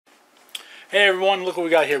Hey everyone, look what we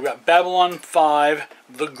got here. We got Babylon 5,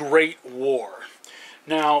 The Great War.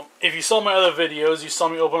 Now, if you saw my other videos, you saw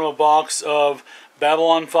me open a box of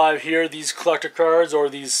Babylon 5 here, these collector cards or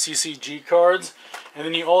these CCG cards. And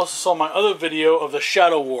then you also saw my other video of the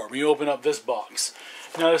Shadow War, where you open up this box.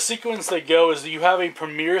 Now the sequence they go is that you have a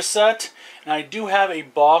premiere set, and I do have a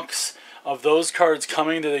box of those cards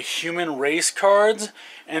coming. They're the human race cards,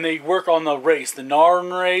 and they work on the race, the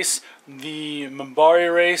Narn race, the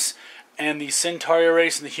Mimbari race, and the Centauri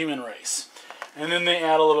race, and the human race. And then they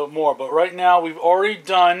add a little bit more. But right now we've already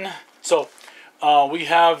done, so we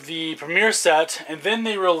have the premiere set, and then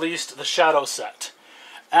they released the Shadow set.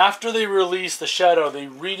 After they released the Shadow, they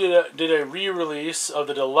did a re-release of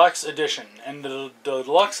the Deluxe Edition. And the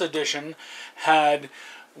Deluxe Edition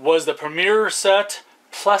was the premiere set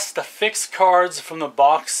plus the fixed cards from the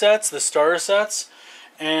box sets, the starter sets.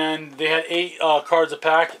 And they had 8 cards a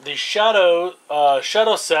pack. The Shadow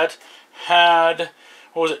set had,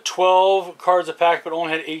 12 cards a pack, but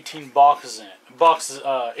only had 18 boxes in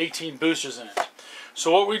it. 18 boosters in it.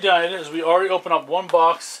 So what we did is we already opened up one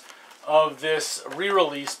box of this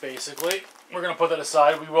re-release, basically. We're going to put that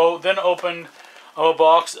aside. We will then open a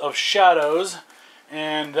box of Shadows,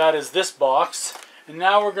 and that is this box. And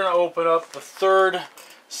now we're going to open up the third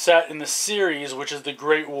set in the series, which is the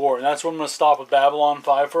Great War. And that's where I'm going to stop with Babylon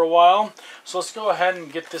 5 for a while. So let's go ahead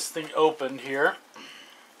and get this thing opened here.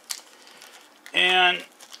 And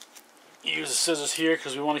use the scissors here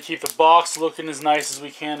because we want to keep the box looking as nice as we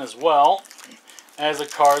can, as well as the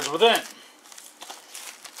cards within.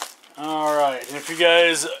 Alright, and if you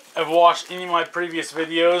guys have watched any of my previous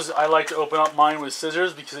videos, I like to open up mine with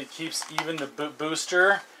scissors because it keeps even the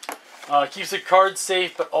booster, keeps the card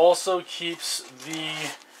safe, but also keeps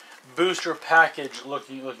the booster package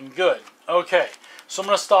looking good. Okay, so I'm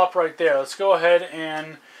going to stop right there. Let's go ahead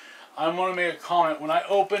and I'm going to make a comment. When I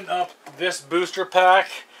opened up this booster pack,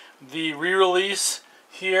 the re-release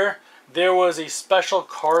here, there was a special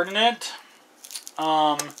card in it.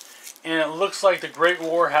 And it looks like the Great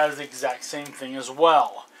War has the exact same thing as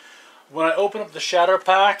well. When I opened up the Shadow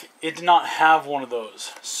pack, it did not have one of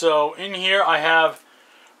those. So in here I have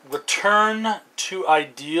Return to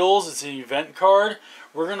Ideals. It's an event card.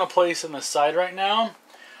 We're going to place it on the side right now.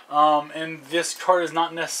 And this card is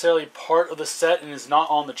not necessarily part of the set and is not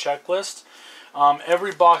on the checklist.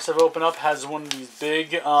 Every box I've opened up has one of these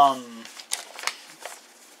big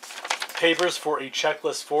papers for a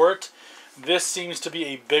checklist for it. This seems to be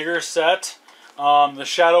a bigger set. The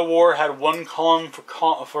Shadow War had one column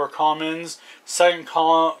for commons, second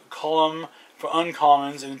column for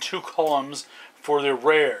uncommons, and 2 columns for the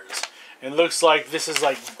rares. It looks like this is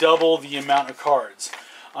like double the amount of cards.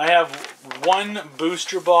 I have 1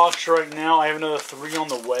 booster box right now. I have another 3 on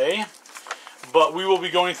the way. But we will be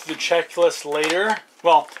going through the checklist later.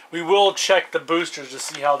 Well, we will check the boosters to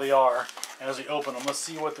see how they are as we open them. Let's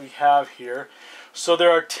see what we have here. So there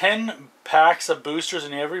are 10 packs of boosters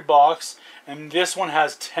in every box, and this one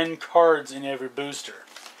has 10 cards in every booster.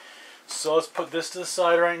 So let's put this to the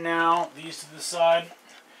side right now, these to the side.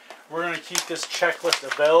 We're going to keep this checklist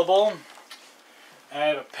available. I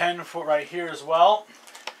have a pen for it right here as well.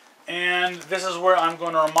 And this is where I'm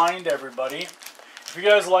going to remind everybody, if you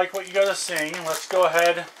guys like what you guys are seeing, let's go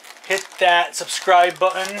ahead, hit that subscribe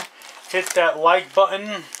button, hit that like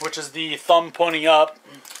button, which is the thumb pointing up,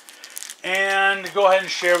 and go ahead and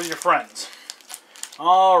share with your friends.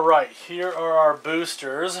 Alright, here are our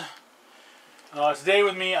boosters. Today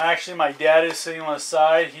with me, actually my dad is sitting on the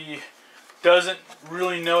side. He doesn't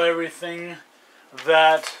really know everything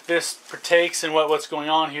that this partakes and what's going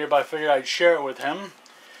on here, but I figured I'd share it with him.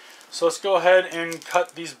 So let's go ahead and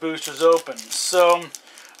cut these boosters open. So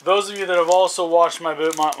those of you that have also watched my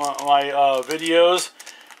videos,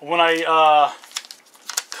 when I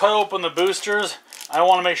cut open the boosters, I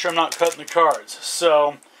want to make sure I'm not cutting the cards.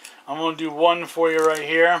 So I'm going to do one for you right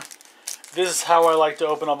here. This is how I like to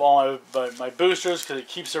open up all my boosters, because it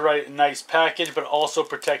keeps a nice package, but also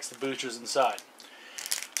protects the boosters inside.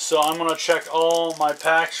 So I'm going to check all my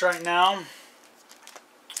packs right now.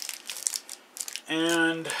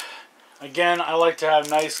 And again, I like to have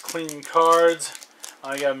nice clean cards.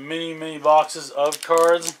 I got many boxes of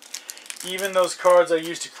cards. Even those cards I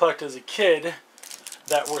used to collect as a kid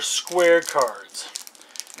that were square cards.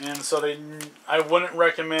 And so I wouldn't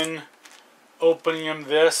recommend opening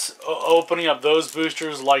up those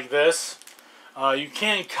boosters like this. You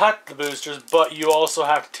can cut the boosters, but you also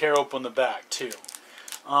have to tear open the back too.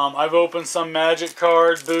 I've opened some Magic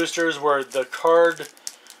card boosters where the cards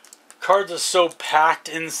are so packed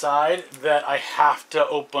inside that I have to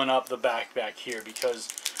open up the back here because,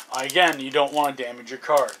 again, you don't want to damage your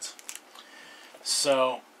cards.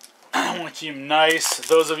 So I want to keep them nice.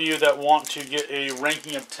 Those of you that want to get a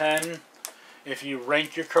ranking of 10, if you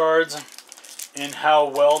rank your cards and how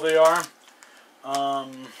well they are.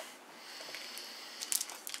 Let's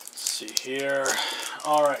see here.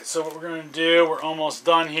 Alright, so what we're going to do, we're almost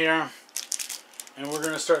done here. And we're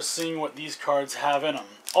going to start seeing what these cards have in them.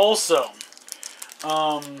 Also,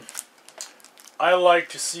 I like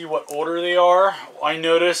to see what order they are. I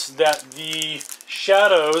noticed that the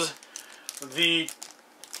Shadows, the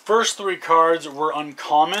first 3 cards were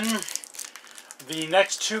uncommon. The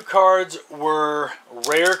next 2 cards were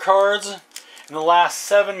rare cards. And the last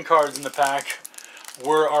 7 cards in the pack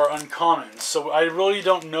are uncommon. So I really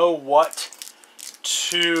don't know what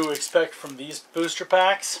to expect from these booster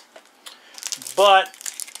packs. But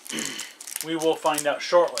we will find out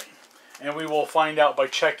shortly. And we will find out by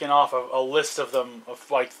checking off a list of them,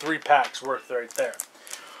 of like 3 packs worth right there.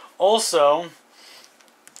 Also,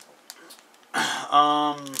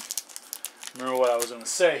 remember what I was going to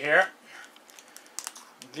say here.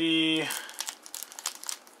 The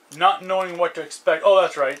not knowing what to expect. Oh,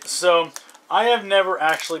 that's right. So, I have never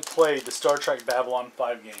actually played the Star Trek Babylon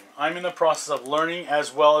 5 game. I'm in the process of learning,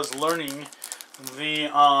 as well as learning the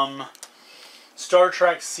Star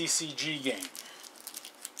Trek CCG game.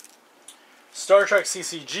 Star Trek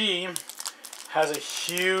CCG has a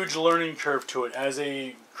huge learning curve to it as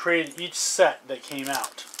they created each set that came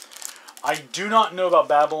out. I do not know about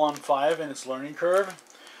Babylon 5 and its learning curve.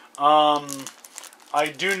 I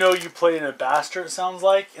do know you play in a bastard, it sounds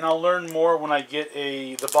like, and I'll learn more when I get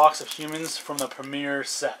the box of humans from the premiere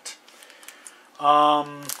set.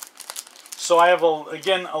 So I have,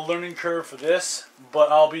 again, a learning curve for this, but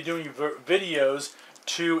I'll be doing videos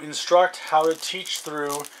to instruct how to teach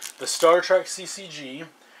through the Star Trek CCG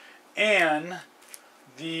and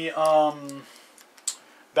the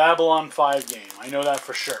Babylon 5 game. I know that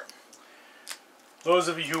for sure. Those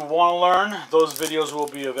of you who want to learn, those videos will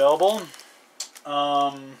be available.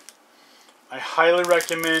 I highly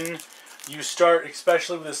recommend you start,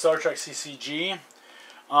 especially with the Star Trek CCG,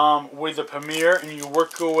 with the premiere, and you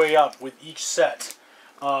work your way up with each set.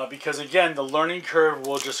 Because again, the learning curve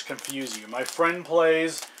will just confuse you. My friend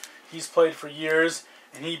plays, he's played for years,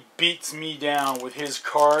 and he beats me down with his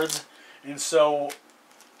cards. And so,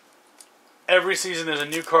 every season there's a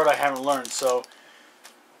new card I haven't learned. So,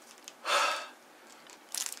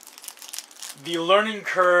 the learning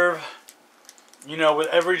curve, you know, with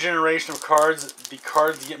every generation of cards, the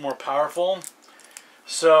cards get more powerful.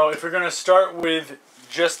 So, if you're going to start with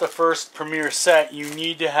just the first premiere set, you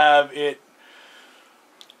need to have it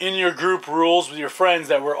in your group rules with your friends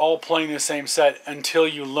that we're all playing the same set until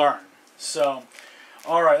you learn. So,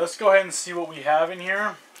 alright, let's go ahead and see what we have in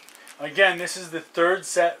here. Again, this is the 3rd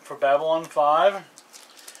set for Babylon 5.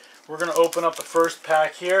 We're going to open up the first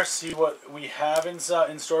pack here, see what we have in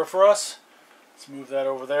store for us. Let's move that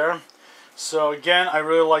over there. So again, I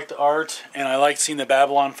really like the art, and I like seeing the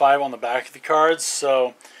Babylon 5 on the back of the cards,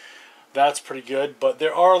 so that's pretty good. But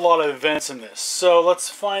there are a lot of events in this. So let's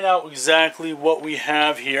find out exactly what we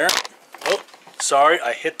have here. Oh, sorry,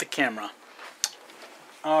 I hit the camera.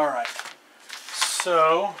 Alright.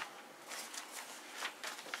 So,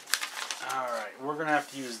 alright, we're going to have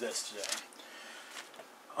to use this today.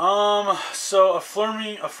 So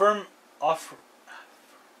affirmation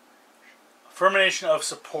of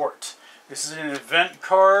support. This is an event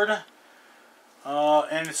card,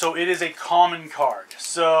 and so it is a common card.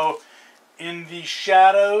 So, in the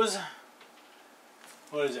Shadows,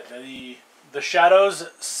 what is it? The Shadows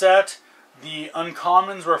set, the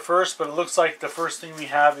uncommons were first, but it looks like the first thing we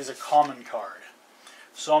have is a common card.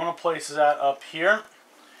 So I'm going to place that up here.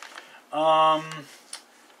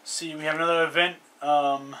 See, we have another event,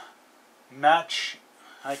 match.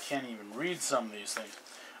 I can't even read some of these things.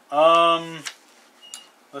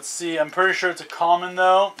 Let's see, I'm pretty sure it's a common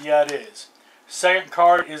though. Yeah, it is. Second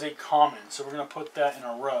card is a common, so we're going to put that in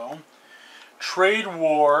a row. Trade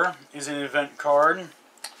War is an event card.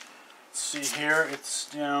 Let's see here, it's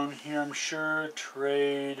down here, I'm sure.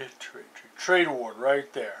 Trade War,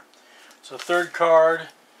 right there. So third card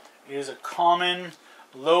is a common.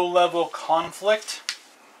 Low-level conflict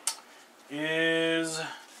is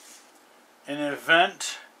an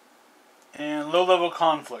event, and low-level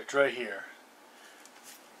conflict right here.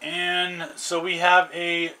 And so we have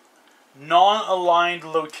a non-aligned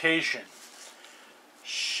location.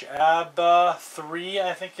 Shaba 3,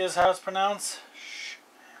 I think is how it's pronounced.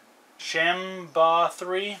 Shamba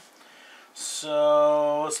 3.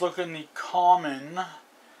 So let's look in the common.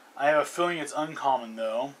 I have a feeling it's uncommon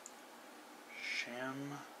though.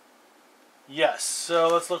 Yes, so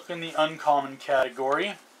let's look in the uncommon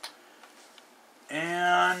category.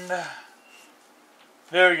 And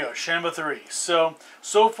There we go, Shamba 3. So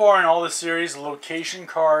far in all the series, location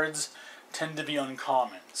cards tend to be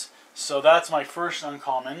uncommons. So that's my first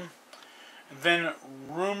uncommon. Then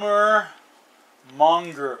Rumor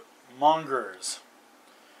Mongers.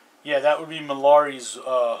 Yeah, that would be Malari's,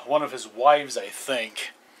 one of his wives, I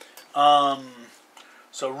think.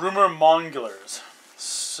 So Rumor Mongers.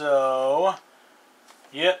 So,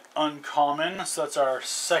 yep, uncommon. So that's our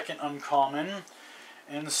second uncommon.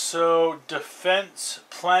 And so,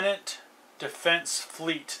 Planet Defense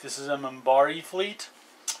Fleet. This is a Minbari fleet.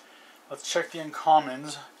 Let's check the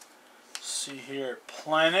uncommons. Let's see here.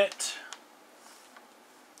 Planet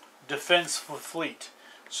Defense Fleet.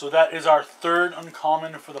 So that is our third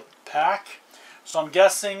uncommon for the pack. So I'm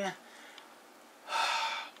guessing,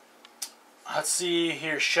 let's see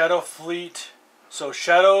here, Shadow Fleet. So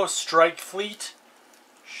Shadow Strike Fleet.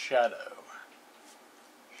 Shadow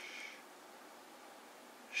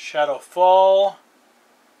Fall.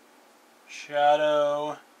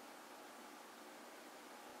 Shadow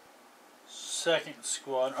Second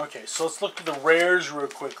Squad. Okay, so let's look at the rares real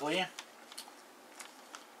quickly.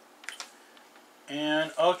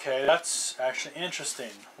 And okay, that's actually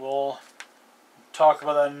interesting. We'll talk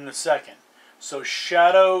about that in a second. So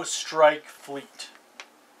Shadow Strike Fleet.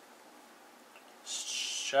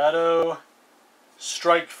 Shadow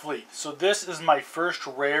Strike Fleet. So this is my first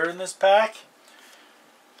rare in this pack.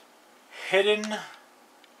 Hidden.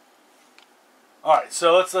 Alright,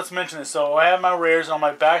 so let's mention this. So I have my rares on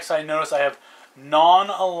my backside. Notice I have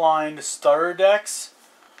non-aligned starter decks,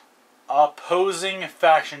 opposing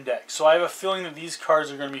faction decks. So I have a feeling that these cards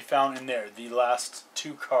are going to be found in there, the last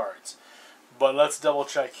two cards. But let's double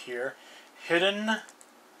check here. Hidden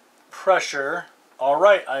Pressure.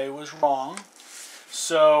 Alright, I was wrong.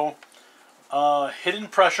 So Hidden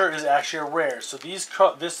Pressure is actually a rare. So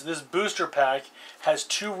this booster pack has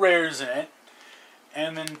two rares in it.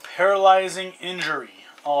 And then Paralyzing Injury.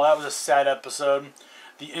 Oh, that was a sad episode.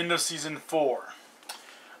 The end of Season 4.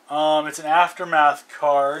 It's an Aftermath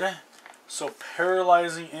card. So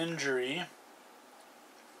Paralyzing Injury.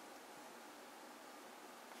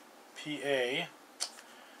 PA.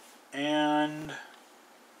 And...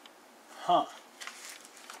 let's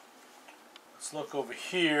look over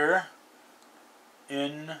here.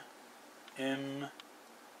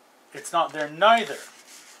 It's not there neither.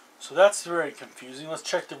 So that's very confusing. Let's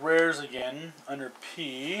check the rares again under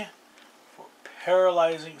P for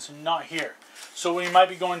Paralyzing. So not here. So we might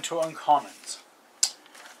be going to uncommons.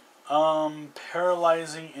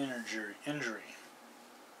 Paralyzing Injury.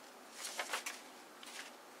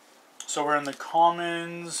 So we're in the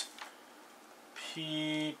commons.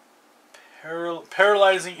 P.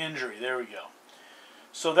 Paralyzing Injury. There we go.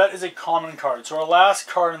 So that is a common card. So our last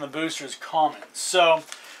card in the booster is common. So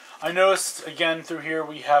I noticed again through here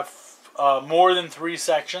we have more than 3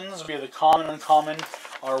 sections. We have the common, uncommon,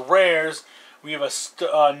 our rares. We have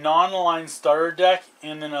a non-aligned starter deck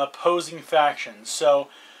and then opposing factions. So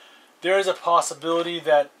there is a possibility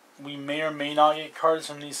that we may or may not get cards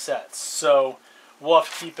from these sets. So we'll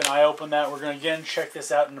have to keep an eye open that. We're going to again check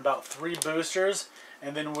this out in about 3 boosters,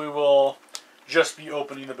 and then we will just be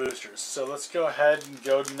opening the boosters. So let's go ahead and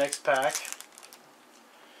go to the next pack.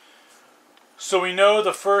 So we know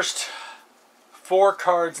the first 4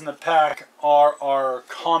 cards in the pack are our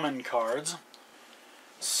common cards.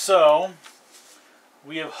 So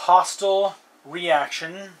we have Hostile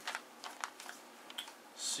Reaction. Let's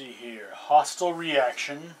see here. Hostile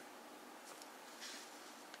Reaction.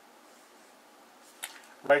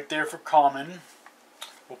 Right there for common.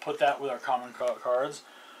 We'll put that with our common cards.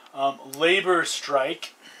 Labor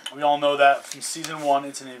Strike. We all know that from Season 1.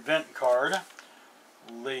 It's an event card.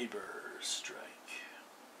 Labor Strike.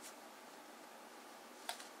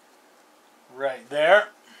 Right there.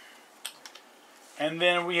 And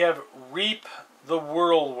then we have Reap the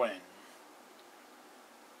Whirlwind.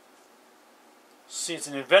 See, it's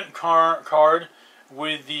an event card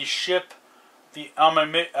with the ship, the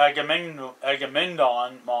Agamemnon,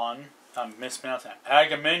 I'm mispronouncing that,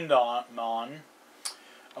 Agamemnon,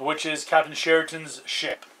 which is Captain Sheraton's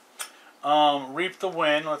ship. Reap the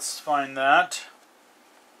Wind, let's find that.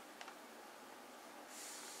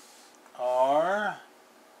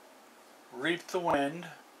 Reap the Wind,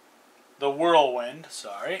 the Whirlwind,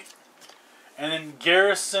 sorry. And then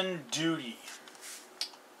Garrison Duty.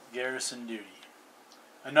 Garrison Duty.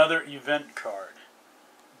 Another event card.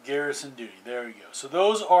 Garrison Duty, there we go. So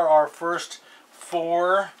those are our first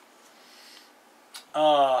 4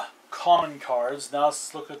 common cards. Now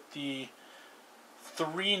let's look at the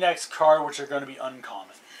 3 next card, which are going to be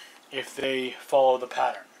uncommon if they follow the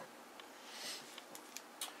pattern.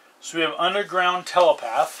 So we have Underground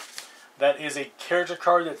Telepath. That is a character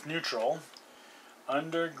card that's neutral.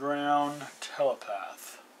 Underground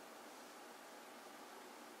Telepath.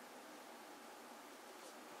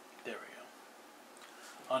 There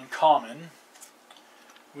we go. Uncommon.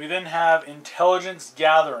 We then have Intelligence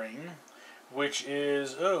Gathering, which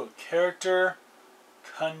is, character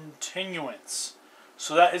continuance.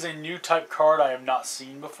 So that is a new type card I have not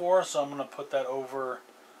seen before, so I'm going to put that over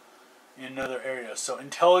in another area. So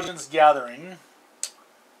Intelligence Gathering.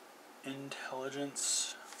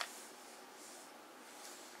 Intelligence.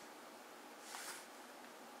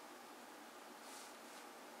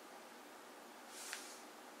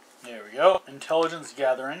 There we go. Intelligence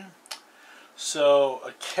Gathering. So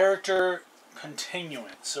a character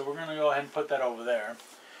continuance. So we're going to go ahead and put that over there.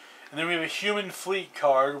 And then we have a Human Fleet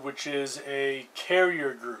card, which is a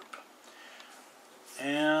carrier group.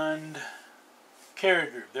 And carrier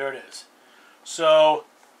group, there it is. So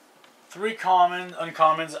 3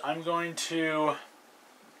 uncommons. I'm going to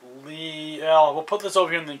leave. We'll put this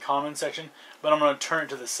over here in the common section, but I'm going to turn it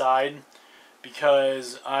to the side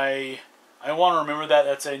because I want to remember that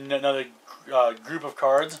that's another group of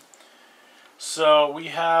cards. So we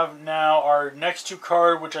have now our next 2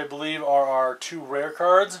 cards, which I believe are our 2 rare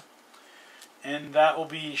cards. And that will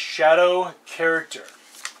be Shadow Character.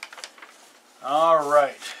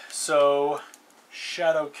 Alright, so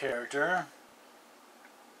Shadow Character.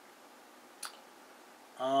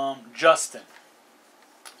 Justin.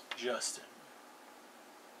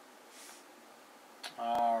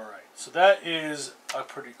 Alright, so that is a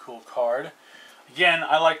pretty cool card. Again,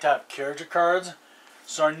 I like to have character cards.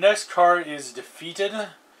 So our next card is Defeated,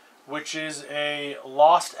 which is a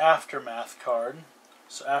Lost Aftermath card.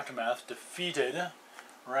 So Aftermath, Defeated,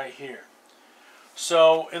 right here.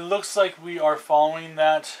 So it looks like we are following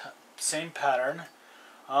that same pattern.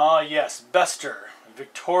 Yes, Bester,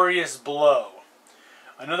 Victorious Blow.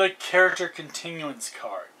 Another character continuance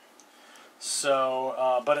card.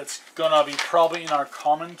 So, but it's gonna be probably in our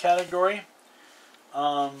common category.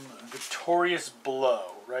 Victorious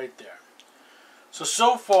Blow, right there.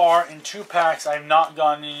 So far in 2 packs, I've not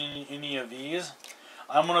gotten any of these.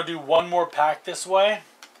 I'm going to do one more pack this way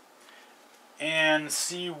and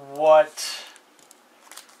see what's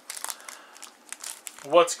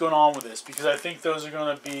going on with this, because I think those are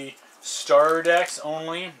going to be starter decks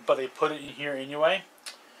only, but they put it in here anyway.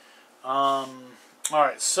 Alright,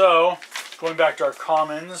 so going back to our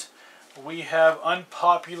commons, we have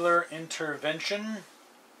Unpopular Intervention.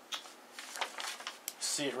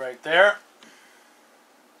 See it right there.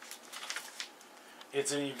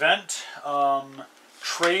 It's an event.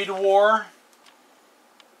 Trade War.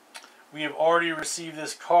 We have already received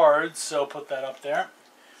this card, so put that up there.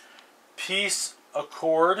 Peace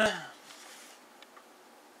Accord.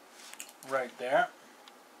 Right there.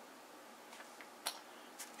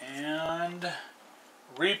 And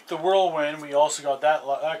Reap the Whirlwind. We also got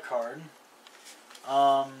that card.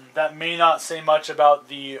 That may not say much about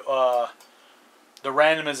the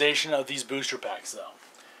randomization of these booster packs, though.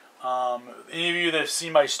 Any of you that have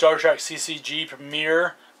seen my Star Trek CCG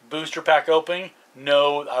premiere booster pack opening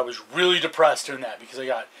know I was really depressed doing that because I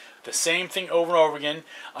got the same thing over and over again.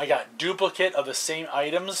 I got duplicate of the same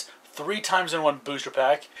items 3 times in one booster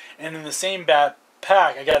pack, and in the same pack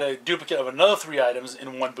I got a duplicate of another 3 items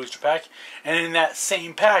in one booster pack, and in that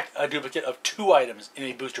same pack a duplicate of 2 items in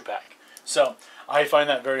a booster pack. So I find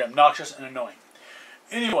that very obnoxious and annoying.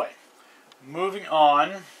 Anyway, moving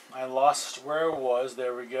on. I lost where it was.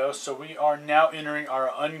 There we go. So we are now entering our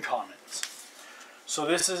uncommons. So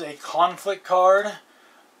this is a conflict card.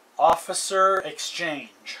 Officer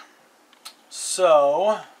Exchange.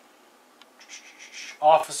 So,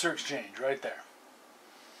 Officer Exchange right there.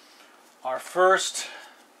 Our first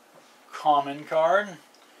common card.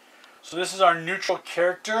 So this is our neutral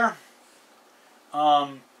character.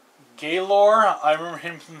 Gaylor. I remember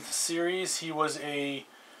him from the series. He was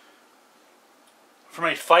from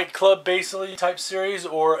a Fight Club basically type series,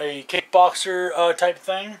 or a kickboxer type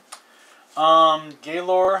thing.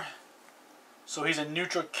 Gaylor, so he's a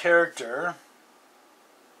neutral character.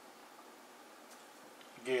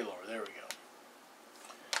 Gaylor, there we go.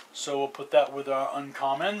 So we'll put that with our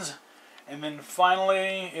uncommons. And then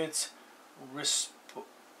finally it's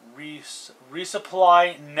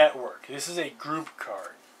Resupply Network. This is a group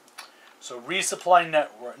card. So Resupply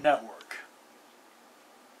Network.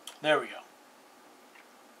 There we go.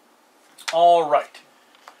 Alright,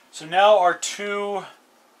 so now our 2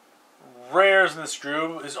 rares in this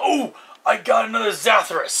group is, oh, I got another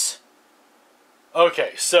Zathras!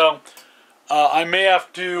 Okay, so I may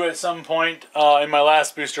have to at some point in my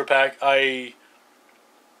last booster pack, I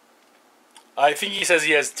I think he says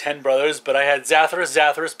he has 10 brothers, but I had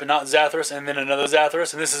Zathras, but not Zathras, and then another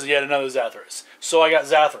Zathras, and this is yet another Zathras. So I got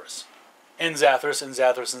Zathras, and Zathras, and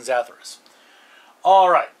Zathras, and Zathras.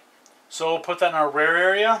 Alright, so we'll put that in our rare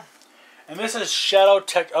area. And this is Shadow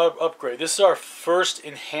Tech Upgrade. This is our first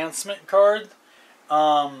enhancement card.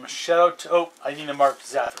 I need to mark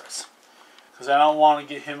Zathras. Because I don't want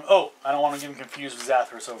to get him, I don't want to get him confused with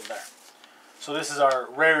Zathras over there. So this is our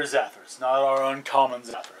rare Zathras, not our uncommon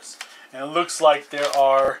Zathras. And it looks like there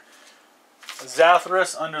are a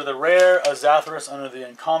Zathras under the rare, a Zathras under the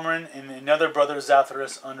uncommon, and another brother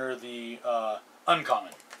Zathras under the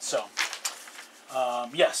uncommon. So,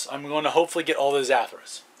 yes, I'm going to hopefully get all the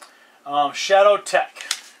Zathras. Shadow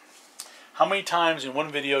Tech. How many times in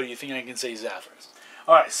one video do you think I can say Zathras?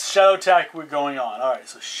 Alright, Shadow Tech, we're going on. Alright,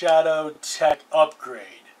 so Shadow Tech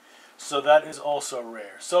Upgrade. So that is also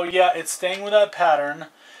rare. So yeah, it's staying with that pattern,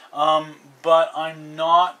 but I'm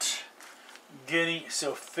not getting,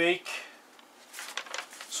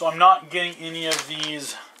 I'm not getting any of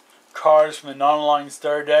these cards from the non-aligned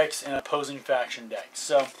starter decks and opposing faction decks.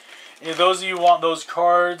 So if those of you who want those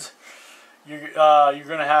cards, you're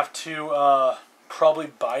going to have to probably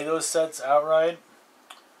buy those sets outright.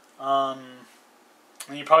 And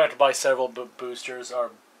you probably have to buy several boosters or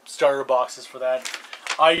starter boxes for that.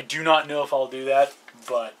 I do not know if I'll do that,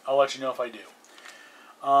 but I'll let you know if I do.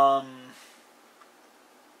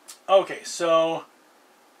 Okay, so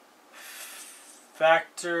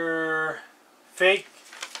Fate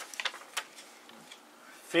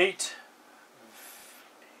favors.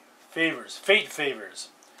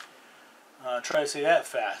 Try to say that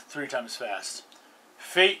fast, 3 times fast.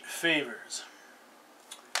 Fate favors.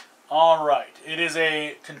 Alright, it is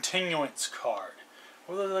a continuance card.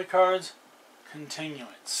 What are the other cards?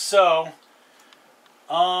 Continuance. So,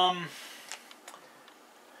 I'm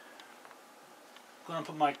going to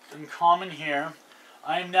put my uncommon here.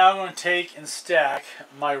 I am now going to take and stack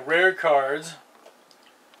my rare cards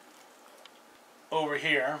over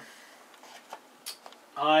here.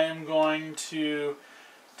 I am going to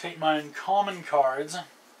take my uncommon cards,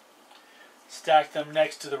 stack them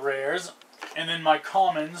next to the rares, and then my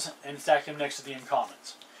commons, and stack them next to the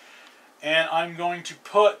uncommons. And I'm going to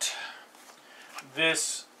put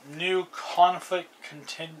this new conflict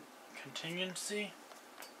contingency.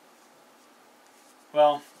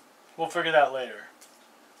 Well, we'll figure that later.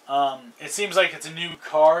 It seems like it's a new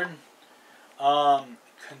card,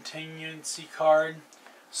 contingency card.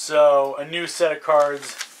 So a new set of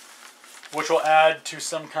cards, which will add to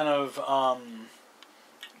some kind of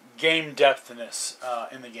game depthness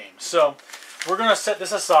in the game. So we're going to set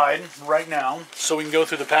this aside right now so we can go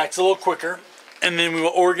through the packs a little quicker, and then we will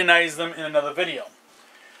organize them in another video.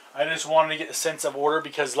 I just wanted to get a sense of order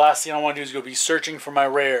because last thing I want to do is go be searching for my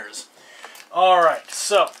rares. Alright,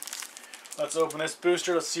 so let's open this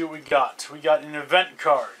booster. Let's see what we got. We got an event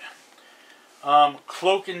card.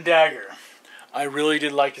 Cloak and Dagger. I really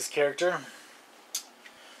did like his character.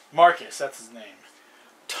 Marcus, that's his name.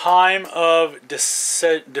 Time of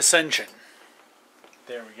Dissension.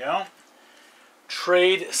 There we go.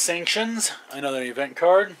 Trade Sanctions, another event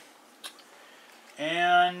card.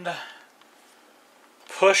 And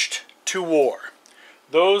Pushed to War.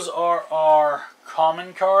 Those are our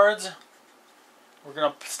common cards. We're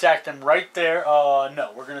going to stack them right there.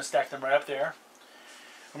 No, we're going to stack them right up there.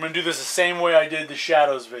 I'm going to do this the same way I did the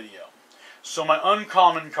Shadows video. So my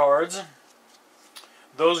uncommon cards,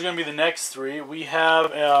 those are going to be the next 3. We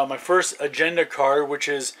have my first agenda card, which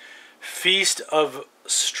is Feast of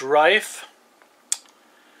Strife.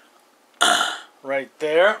 Right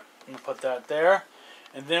there. I'm going to put that there.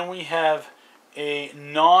 And then we have a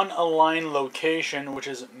non-aligned location, which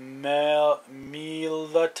is Milat.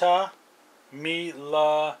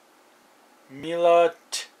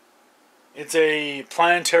 It's a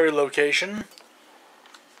planetary location.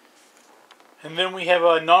 And then we have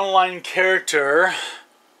a non-aligned character,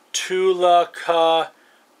 Tulaka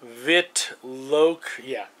Vitlok.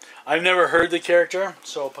 Yeah, I've never heard the character,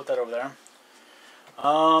 so I'll put that over there.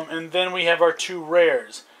 And then we have our 2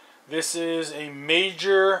 rares. This is a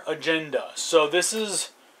major agenda. So this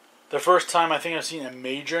is the first time I think I've seen a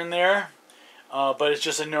major in there, but it's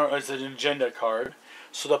just it's an agenda card.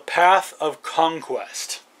 So the Path of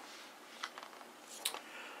Conquest.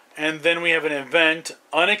 And then we have an event,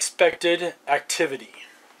 Unexpected Activity.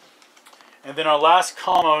 And then our last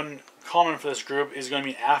common for this group is going to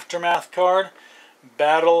be an Aftermath card,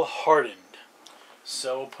 Battle Hardened.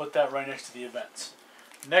 So we'll put that right next to the events.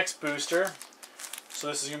 Next booster. So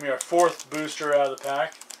this is going to be our 4th booster out of the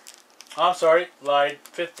pack. I'm sorry, lied.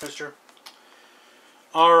 5th booster.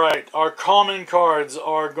 Alright, our common cards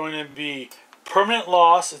are going to be Permanent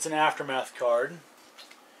Loss, it's an Aftermath card.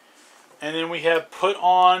 And then we have Put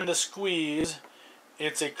on the Squeeze,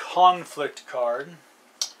 it's a Conflict card.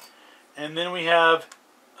 And then we have,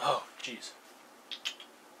 oh jeez,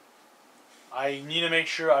 I need to make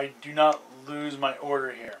sure I do not lose my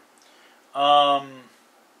order here. I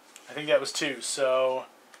think that was 2. So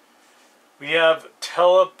we have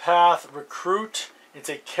Telepath Recruit. It's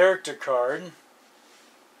a character card.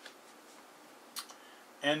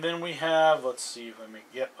 And then we have, let's see if I make,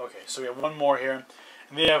 yep, okay, so we have one more here.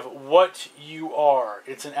 And they have What You Are.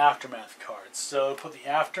 It's an Aftermath card. So put the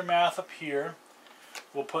Aftermath up here.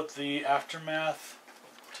 We'll put the Aftermath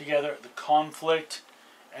together, the Conflict,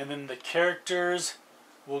 and then the characters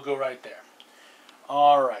will go right there.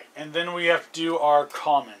 Alright, and then we have to do our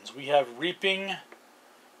commons. We have Reaping,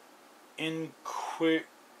 Iniquity.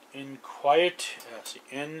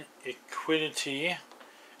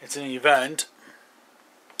 It's an event.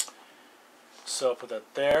 So put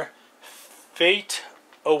that there. Fate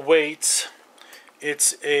Awaits.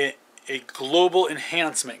 It's a global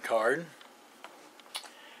enhancement card.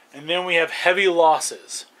 And then we have Heavy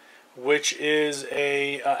Losses, which is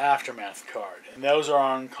a Aftermath card. And those are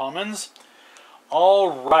on commons.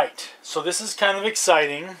 Alright, so this is kind of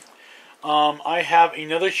exciting. I have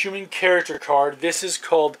another human character card. This is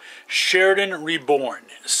called Sheridan Reborn.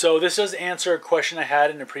 So this does answer a question I had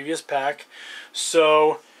in a previous pack.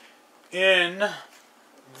 So in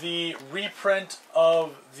the reprint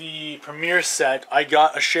of the premiere set, I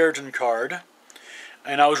got a Sheridan card.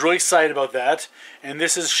 And I was really excited about that. And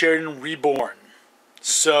this is Sheridan Reborn.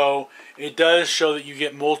 So it does show that you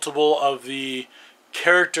get multiple of the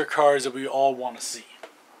character cards that we all want to see.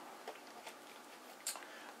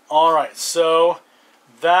 Alright, so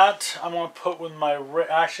that I'm going to put with my...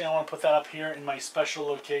 Actually, I want to put that up here in my special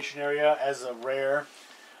location area as a rare.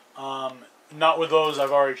 Not with those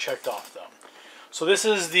I've already checked off, though. So this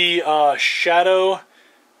is the Shadow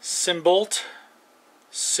Symbiote.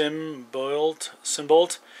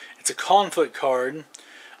 It's a conflict card.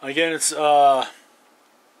 Again, it's Malari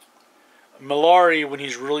when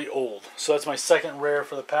he's really old. So that's my second rare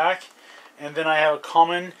for the pack. And then I have a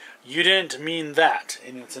common, You Didn't Mean That,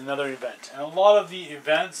 and it's another event. And a lot of the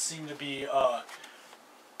events seem to be, a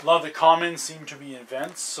lot of the commons seem to be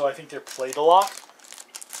events, so I think they're played a lot.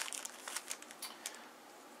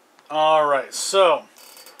 Alright, so,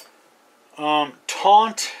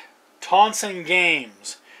 Taunts and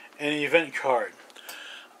Games, an event card.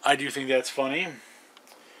 I do think that's funny.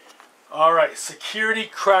 Alright, Security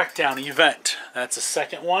Crackdown event. That's the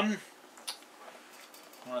second one.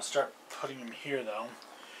 I'm going to start putting them here, though.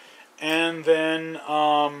 And then,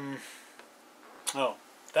 oh,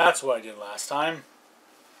 that's what I did last time.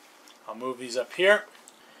 I'll move these up here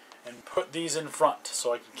and put these in front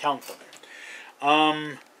so I can count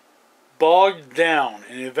them. Bogged Down,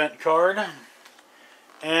 an event card.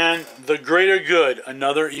 And The Greater Good,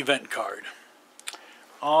 another event card.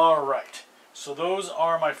 Alright, so those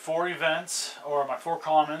are my 4 events, or my 4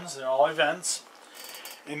 commons. They're all events.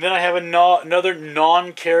 And then I have another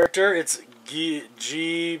non-character. It's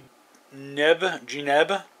Gneb.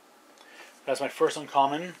 That's my first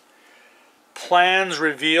uncommon. Plans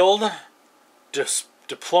Revealed.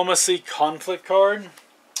 Diplomacy Conflict card.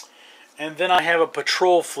 And then I have a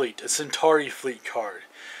Patrol Fleet, a Centauri Fleet card.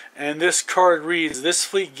 And this card reads, this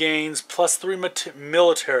fleet gains +3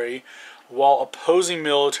 military while opposing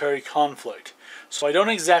military conflict. So I don't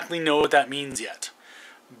exactly know what that means yet.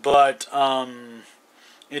 But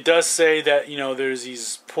it does say that, you know, there's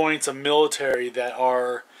these points of military that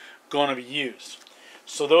are going to be used.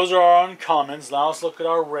 So those are our uncommons. Now let's look at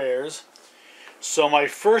our rares. So my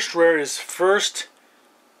first rare is First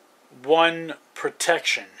One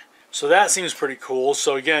Protection. So that seems pretty cool.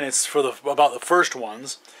 So again, it's for about the first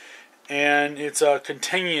ones. And it's a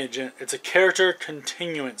character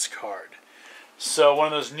continuance card. So one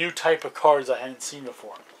of those new type of cards I hadn't seen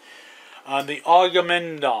before. The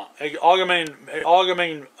Agamemnon.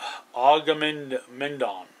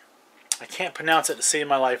 I can't pronounce it to save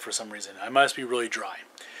my life for some reason. I must be really dry.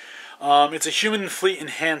 It's a human fleet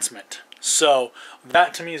enhancement. So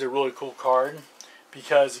that to me is a really cool card.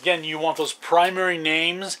 Because again, you want those primary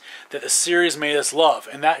names that the series made us love.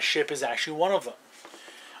 And that ship is actually one of them.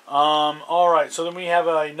 Alright, so then we have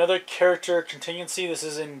another character contingency. This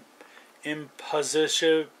is in improvised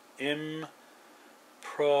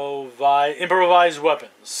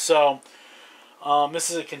weapons. So this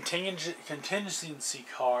is a contingency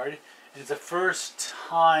card. It's the first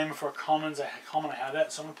time for common I have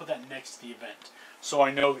that, so I'm going to put that next to the event so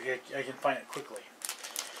I know I can find it quickly.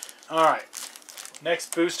 Alright,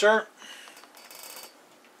 next booster.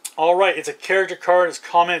 Alright, it's a character card. It's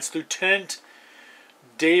common. It's Lieutenant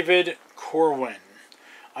David Corwin.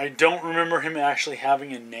 I don't remember him actually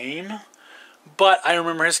having a name, but I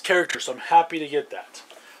remember his character, so I'm happy to get that.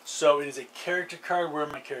 So it is a character card. Where are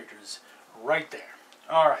my characters? Right there.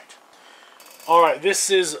 Alright. Alright,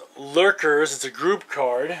 this is Lurkers. It's a group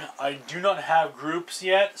card. I do not have groups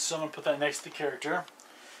yet, so I'm going to put that next to the character.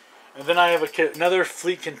 And then I have another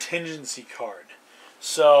Fleet Contingency card.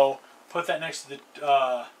 So put that next to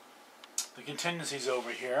the contingencies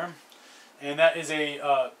over here. And that is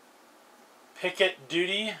a Picket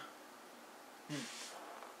Duty.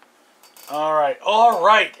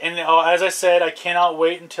 Alright. And as I said, I cannot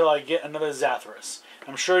wait until I get another Zathras.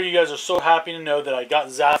 I'm sure you guys are so happy to know that I got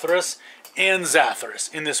Zathras and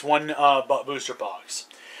Zathras in this one booster box.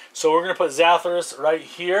 So we're going to put Zathras right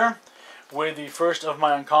here with the first of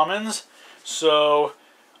my uncommons. So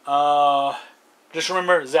just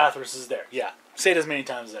remember Zathras is there. Yeah, say it as many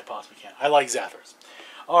times as I possibly can. I like Zathras.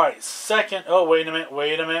 Alright, second... Oh, wait a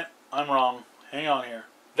minute. I'm wrong. Hang on here.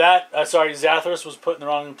 Sorry, Zathras was put in the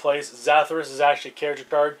wrong place. Zathras is actually a character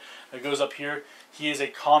card that goes up here. He is a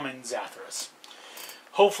common Zathras.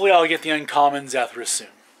 Hopefully I'll get the uncommon Zathras soon.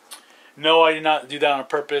 No, I did not do that on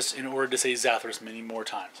purpose in order to say Zathras many more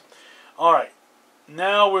times. Alright,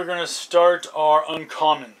 now we're going to start our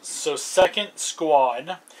uncommons. So second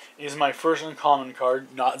squad is my first uncommon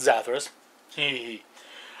card, not Zathras. And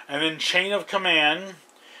then Chain of Command,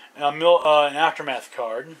 an Aftermath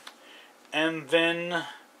card. And then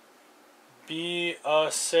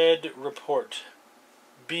Beside Report.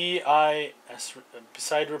 Beside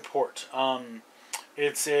Report.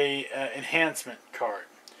 It's a enhancement card.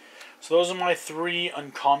 So those are my 3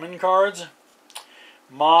 uncommon cards.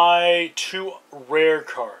 My 2 rare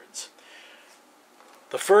cards.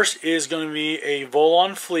 The first is going to be a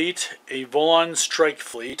Volon Fleet, a Volon Strike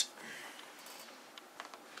Fleet.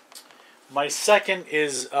 My second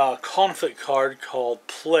is a conflict card called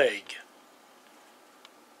Plague.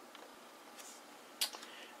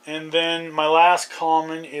 And then my last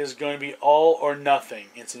common is going to be All or Nothing.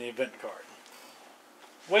 It's an event card.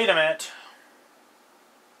 Wait a minute.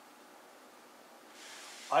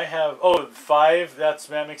 I have... Oh, 5. That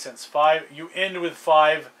makes sense. 5. You end with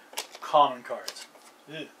 5 common cards.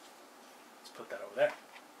 Ugh. Let's put that over there.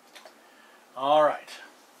 Alright.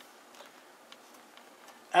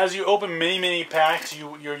 As you open many packs,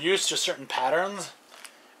 you're used to certain patterns.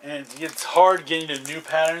 And it's hard getting to new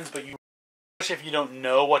patterns, but especially if you don't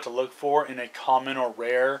know what to look for in a common or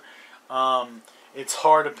rare, it's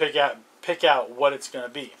hard to pick out what it's going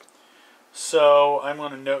to be. So I'm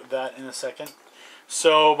going to note that in a second.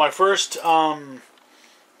 So my first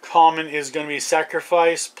common is going to be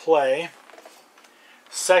Sacrifice Play.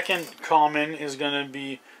 Second common is going to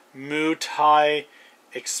be Mu Tai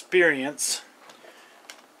Experience.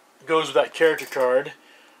 Goes with that character card.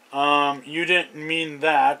 You Didn't Mean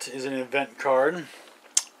That is an event card.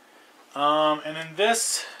 And then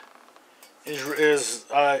this is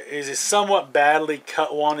a somewhat badly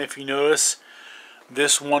cut one. If you notice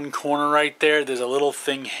this one corner right there, there's a little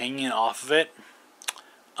thing hanging off of it.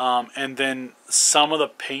 And then some of the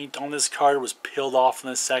paint on this card was peeled off in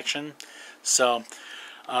this section. So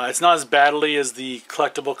it's not as badly as the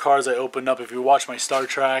collectible cards I opened up. If you watch my Star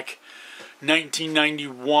Trek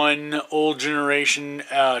 1991 old generation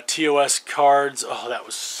TOS cards, oh, that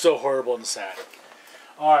was so horrible and sad.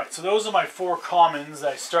 Alright, so those are my 4 commons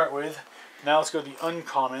that I start with. Now let's go to the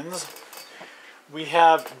uncommons. We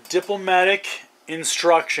have Diplomatic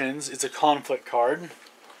Instructions. It's a conflict card.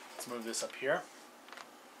 Let's move this up here.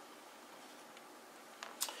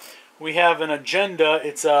 We have an Agenda.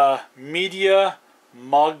 It's a Media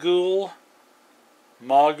Mogul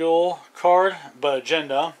card, but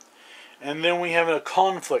Agenda. And then we have a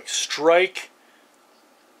Conflict, Strike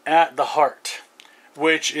at the Heart,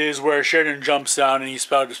 which is where Sheridan jumps down and he's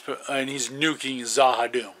nuking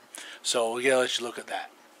Zahadum. So we're gonna let you look at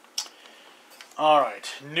that.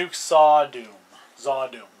 Alright, nuke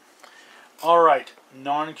Zahadum. Alright,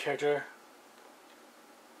 non-character.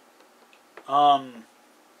 Hang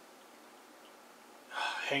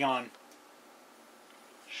on.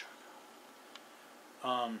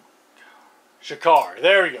 Shakar.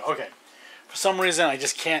 There we go. Okay. For some reason, I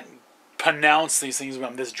just can't pronounce these things when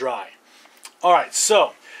I'm this dry. Alright,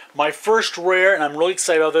 so my first rare, and I'm really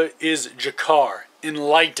excited about it, is Jakar.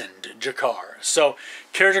 Enlightened Jakar. So,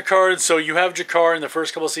 character cards. So you have Jakar in the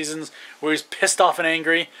first couple of seasons where he's pissed off and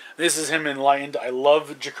angry. This is him enlightened. I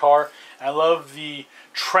love Jakar. I love the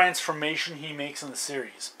transformation he makes in the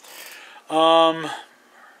series.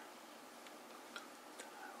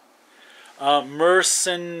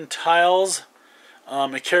 Mercentiles,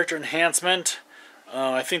 a character enhancement.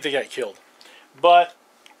 I think they got killed, but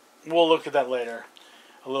we'll look at that later.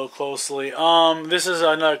 a little closely. This is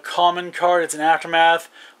another common card. It's an Aftermath.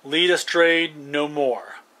 Lead Astray No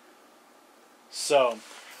More. So,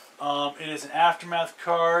 it is an Aftermath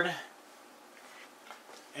card.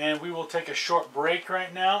 And we will take a short break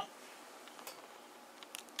right now.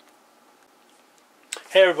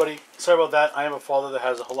 Hey everybody, sorry about that. I have a father that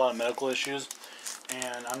has a whole lot of medical issues,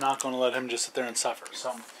 and I'm not going to let him just sit there and suffer.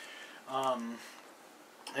 So,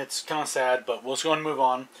 it's kind of sad, but we'll just go and move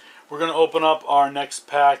on. We're going to open up our next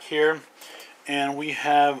pack here, and we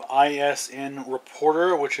have ISN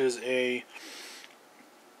Reporter, which is a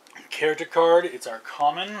character card. It's our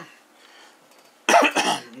common.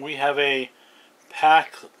 We have a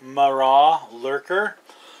Pack Mara Lurker.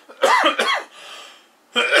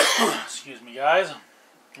 Excuse me, guys.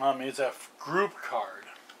 It's a group card.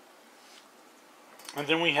 And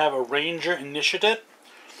then we have a Ranger Initiative.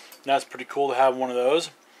 That's pretty cool to have one of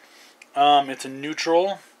those. It's a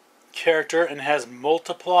neutral character and has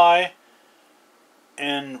Multiply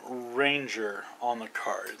and Ranger on the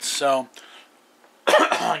card. So,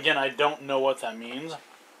 again, I don't know what that means,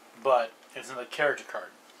 but it's in the character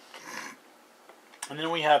card. And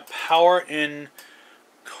then we have Power in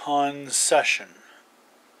Concession.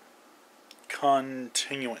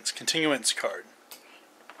 Continuance card.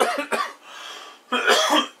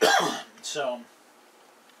 So,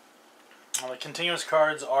 the continuous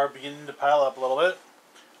cards are beginning to pile up a little bit,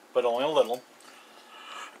 but only a little.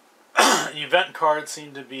 Event cards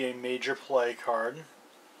seem to be a major play card.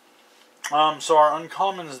 So our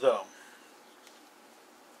uncommons, though.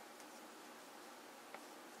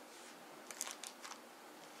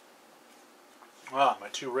 Wow, my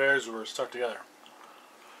two rares were stuck together.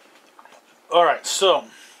 Alright, so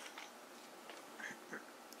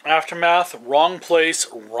Aftermath, Wrong Place,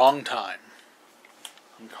 Wrong Time.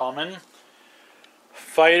 Uncommon.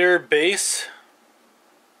 Fighter Base.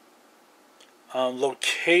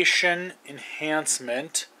 Location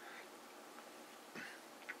Enhancement.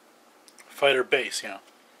 Fighter Base, yeah.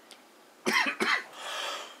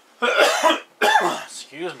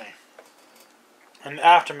 Excuse me. And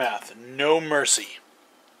Aftermath, No Mercy.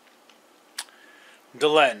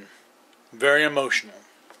 Delenn, very emotional.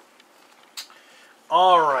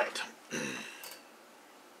 Alright.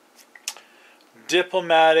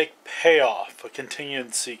 Diplomatic Payoff, a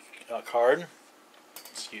contingency card.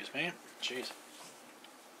 Excuse me. Jeez.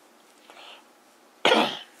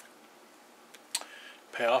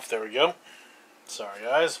 Payoff, there we go. Sorry,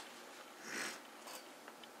 guys.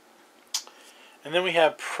 And then we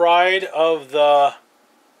have Pride of the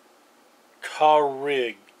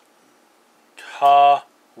Carrig.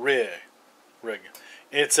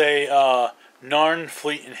 It's a Narn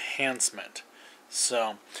Fleet Enhancement.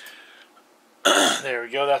 So, there we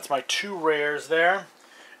go. That's my two rares there.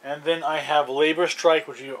 And then I have Labor Strike,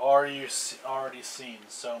 which you already seen.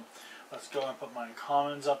 So, let's go and put my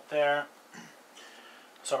commons up there.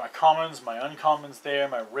 So my commons, my uncommons there,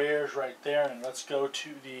 my rares right there. And let's go to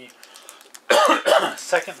the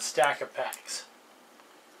second stack of packs.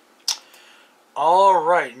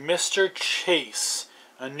 Alright, Mr. Chase,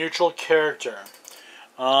 a neutral character.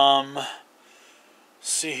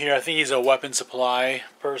 See here, I think he's a weapon supply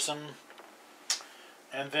person.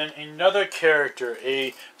 And then another character,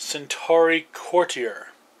 a Centauri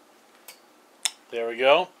Courtier. There we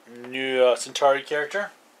go, new Centauri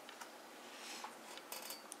character.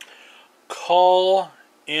 Call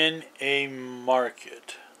in a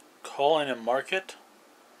Market. Call in a Market?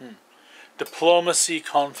 Diplomacy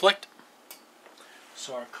Conflict.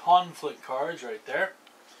 So our conflict cards right there.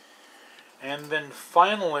 And then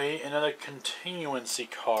finally another continuancy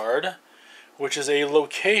card, which is a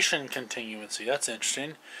location continuancy. That's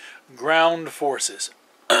interesting. Ground Forces.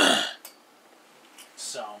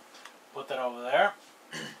 So put that over there.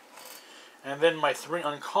 And then my three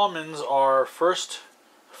uncommons are first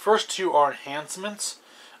two are enhancements.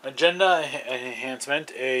 Agenda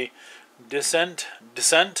enhancement, a dissent,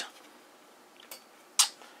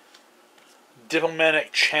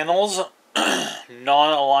 diplomatic channels,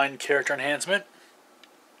 non-aligned character enhancement.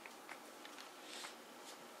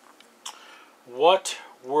 What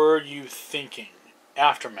were you thinking?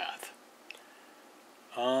 Aftermath.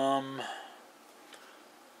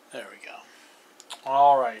 There we go.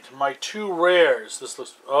 Alright, my two rares. This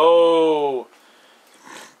looks... Oh!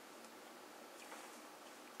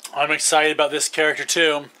 I'm excited about this character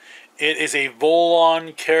too. It is a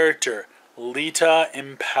Volon character. Lita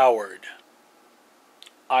Empowered.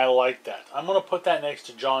 I like that. I'm going to put that next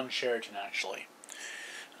to John Sheraton, actually.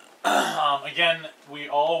 Again, we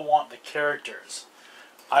all want the characters.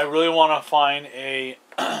 I really want to find a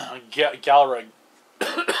Galra.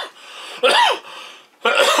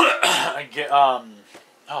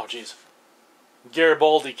 Oh, jeez.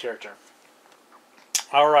 Garibaldi character.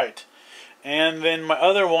 Alright. And then my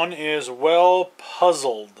other one is Well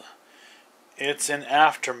Puzzled. It's an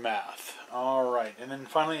Aftermath. Alright. And then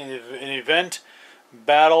finally, an event,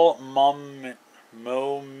 Battle Momentum.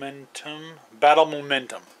 Battle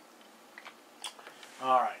Momentum.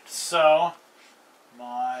 Alright. So,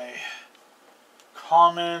 my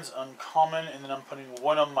commons, uncommon, and then I'm putting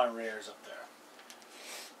one of my rares up there.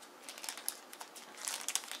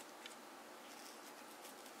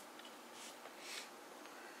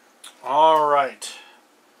 Alright.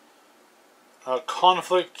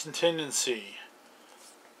 Conflict Contingency.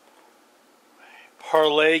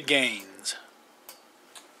 Parlay Gains.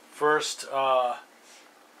 First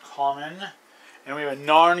common. And we have a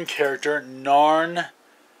Narn character. Narn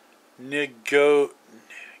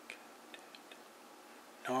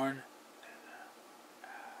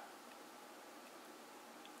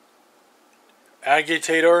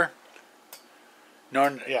Agitator.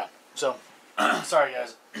 Narn, yeah. So, sorry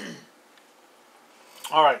guys.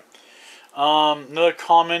 Alright. Another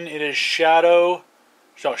common, it is Show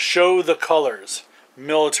the Colors.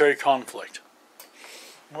 Military Conflict.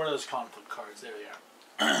 What are those conflict cards? There they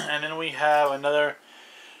are. And then we have another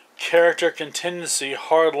character contingency,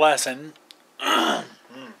 Hard Lesson. And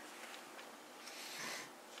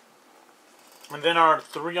then our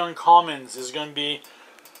three uncommons is going to be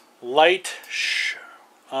Light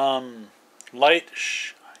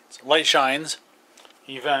Shines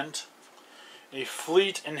event, a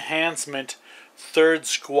Fleet Enhancement 3rd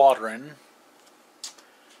Squadron,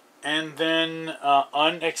 and then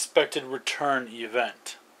Unexpected Return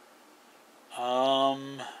event.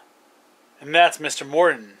 And that's Mr.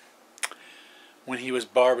 Morton when he was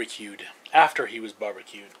barbecued. After he was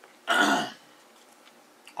barbecued.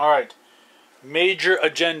 Alright. Major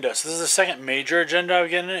agenda. So this is the second major agenda I'm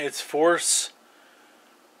getting. It's Force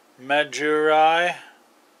Majori.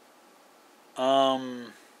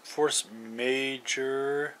 Force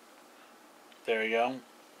Major. There you go.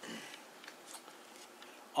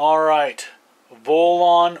 Alright.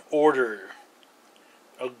 Volon Order.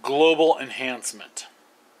 A global enhancement.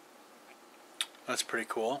 That's pretty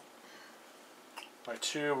cool. My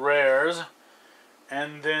two rares.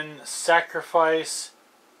 And then Sacrifice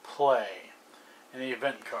Play. An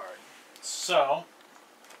event card. So,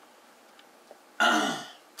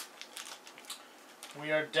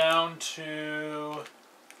 we are down to,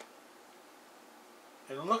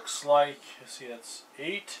 it looks like, let's see, that's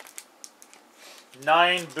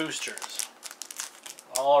 9 boosters.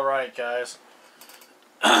 Alright, guys.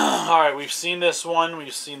 Alright, we've seen this one,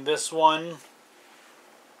 we've seen this one,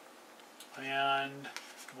 and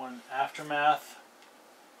one Aftermath.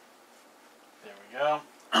 There we go.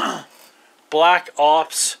 Black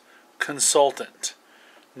Ops Consultant.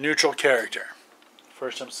 Neutral character.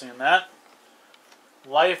 First I'm seeing that.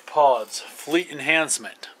 Life Pods. Fleet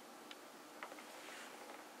Enhancement.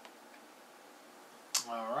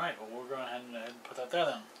 Alright, well we're going ahead and put that there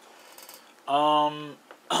then. Oh,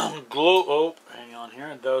 hang on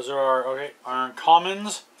here. Those are our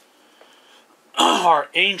uncommons. Our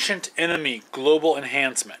Ancient Enemy Global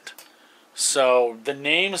Enhancement. So the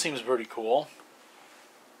name seems pretty cool.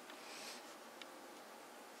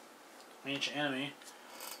 Ancient Enemy.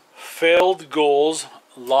 Failed Goals,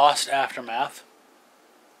 Lost Aftermath.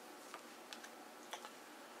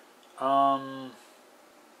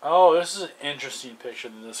 Oh, this is an interesting picture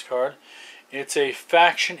in this card. It's a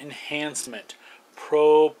Faction Enhancement.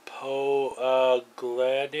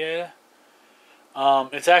 Gladiator.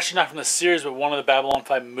 It's actually not from the series, but one of the Babylon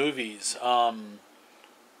 5 movies. I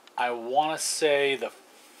want to say the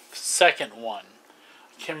second one.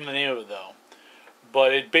 I can't remember the name of it though.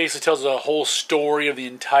 But it basically tells the whole story of the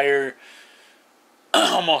entire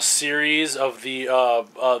almost series of the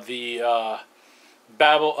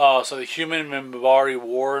so the Human Minbari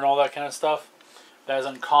War and all that kind of stuff. That is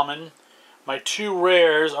uncommon. My two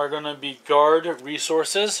rares are going to be Guard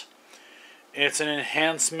Resources. It's an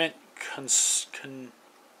enhancement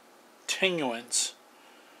continuance.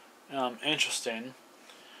 Interesting.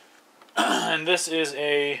 And this is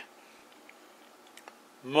a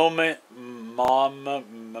Momentum.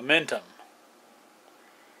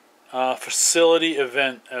 Facility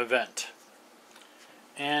event.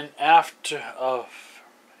 And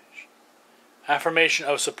Affirmation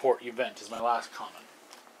of Support event is my last comment.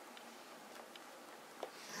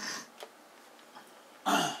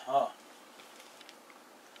 Oh.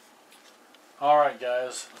 Alright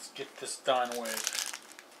guys, let's get this done with.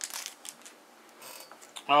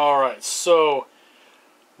 Alright, so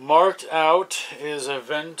marked out is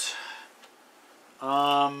event.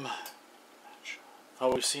 Oh,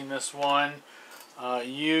 we've seen this one.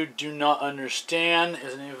 You do not understand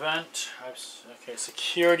is an event. Okay,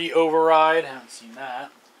 security override. Haven't seen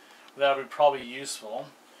that. That would be probably useful.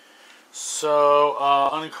 So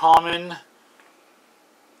uncommon.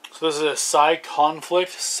 So this is a psi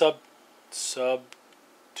conflict. Subtle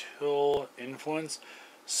influence.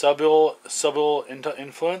 Subtle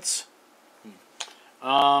influence.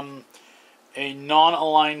 A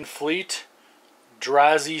non-aligned fleet.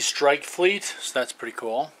 Drazi strike fleet. So that's pretty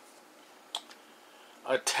cool.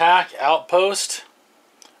 Attack outpost,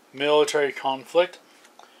 military conflict.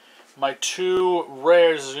 My two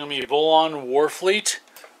rares is going to be Volon Warfleet.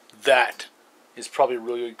 That is probably a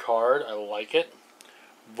really good card. I like it.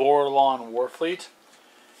 Volon Warfleet.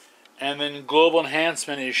 And then global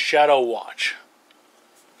enhancement is Shadow Watch.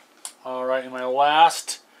 Alright, and my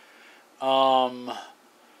last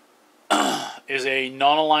is a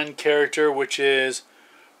non-aligned character, which is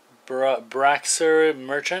Braxer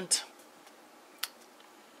Merchant.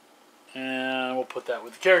 And we'll put that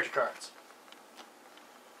with the character cards.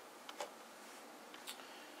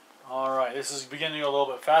 Alright, this is beginning to go a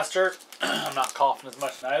little bit faster. I'm not coughing as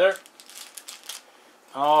much neither.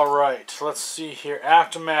 Alright, let's see here.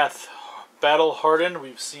 Aftermath. Battle Hardened.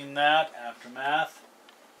 We've seen that. Aftermath.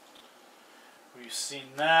 We've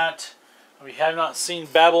seen that. We have not seen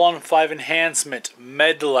Babylon 5 Enhancement.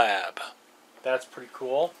 MedLab. That's pretty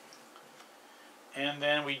cool. And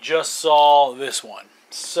then we just saw this one.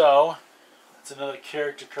 So, that's another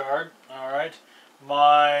character card. Alright.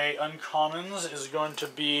 My uncommons is going to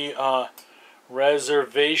be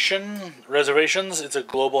Reservations. It's a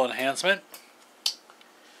global enhancement.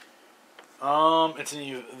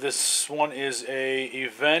 This one is a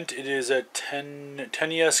event. It is a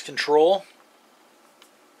tenuous control.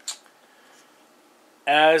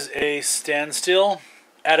 At a standstill.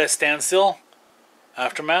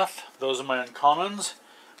 Aftermath. Those are my uncommons.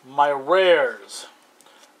 My rares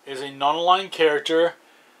is a non-aligned character,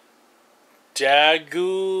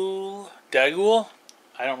 Dagul.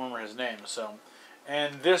 I don't remember his name.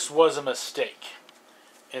 And this was a mistake.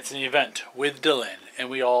 It's an event with Delin, and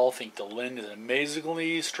we all think Delin is an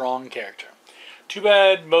amazingly strong character. Too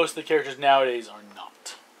bad most of the characters nowadays are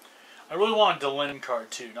not. I really want a Delin card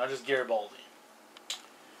too, not just Garibaldi.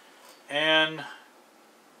 And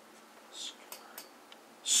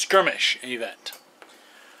skirmish event.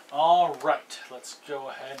 Alright, let's go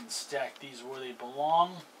ahead and stack these where they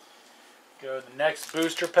belong. Go to the next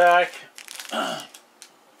booster pack.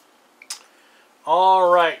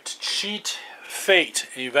 Alright, Cheat Fate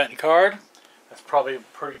event card. That's probably a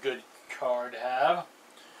pretty good card to have.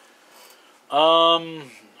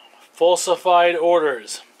 Falsified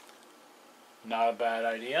orders. Not a bad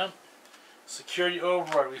idea. Security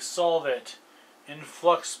override. We solve it.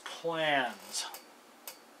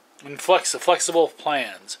 Flexible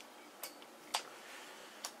plans.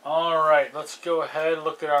 Alright, let's go ahead and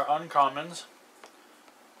look at our uncommons.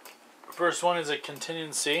 First one is a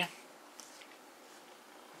contingency.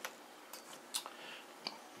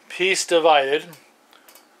 Peace divided.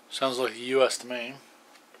 Sounds like the U.S. to me.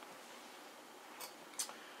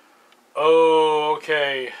 Oh,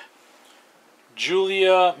 okay.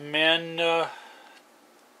 Julia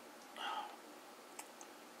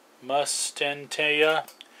Mustantea.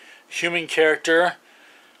 Human character.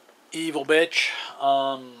 Evil bitch.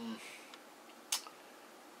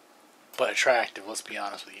 But attractive, let's be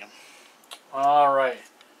honest with you. Alright.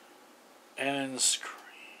 And then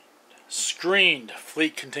Screened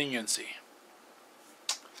Fleet Contingency.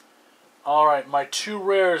 Alright, my two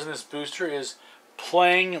rares in this booster is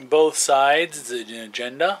Playing Both Sides. It's an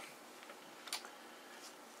agenda.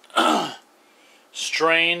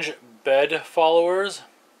 Strange Bed Followers.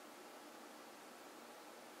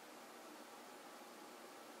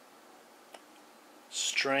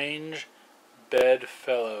 Strange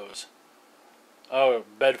Bedfellows. Oh,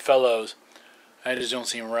 Bedfellows. I just don't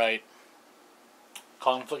seem right.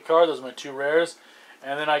 Conflict card. Those are my two rares.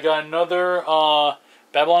 And then I got another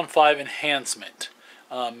Babylon 5 Enhancement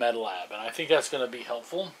MedLab. And I think that's going to be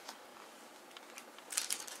helpful.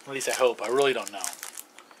 At least I hope. I really don't know.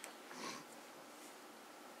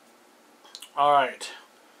 Alright.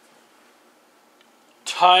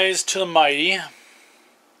 Ties to the Mighty.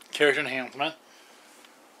 Character Enhancement.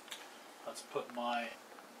 Let's put my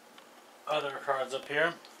other cards up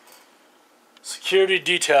here. Security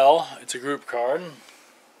Detail. It's a group card.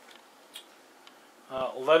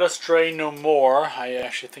 Let Us Stray No More. I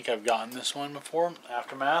actually think I've gotten this one before.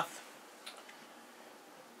 Aftermath.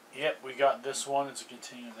 Yep, we got this one. It's a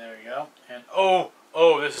continuing. There you go. And oh,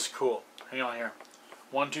 this is cool. Hang on here.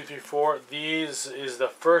 1, 2, 3, 4. These is the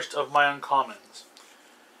first of my uncommons.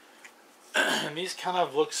 And these kind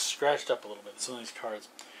of look scratched up a little bit, some of these cards.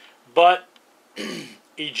 But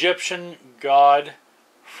Egyptian God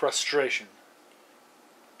Frustration.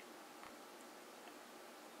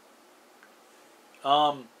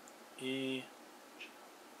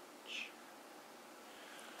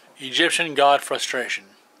 Egyptian God Frustration.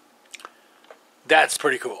 That's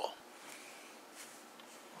pretty cool.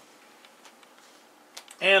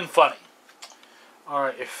 And funny.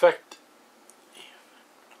 Alright,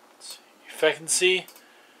 Effectancy.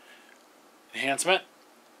 Enhancement.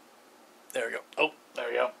 There we go. Oh, there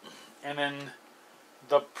we go. And then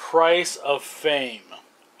the Price of Fame.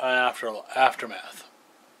 Aftermath.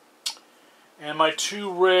 And my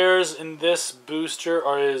two rares in this booster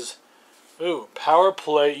are Power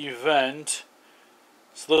Play Event.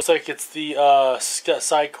 So it looks like it's the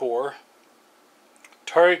Psychor.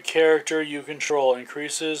 Target character you control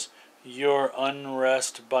increases your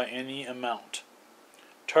unrest by any amount.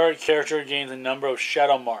 Target character gains a number of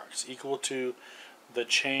shadow marks equal to the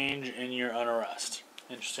change in your unrest.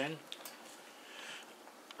 Interesting.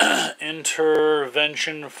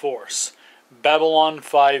 Intervention Force. Babylon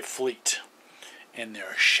 5 Fleet. And there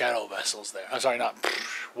are shadow vessels there. I'm sorry, not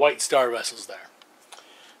white star vessels there.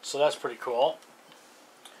 So that's pretty cool.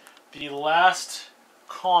 The last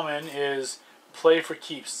common is Play for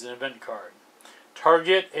Keeps. It's an event card.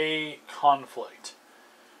 Target a conflict.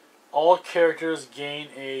 All characters gain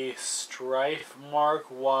a strife mark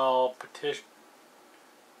while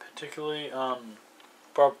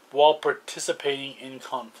while participating in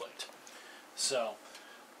conflict. So,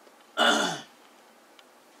 again,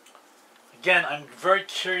 I'm very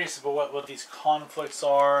curious about what these conflicts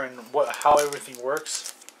are and how everything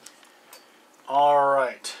works. All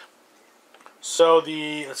right. So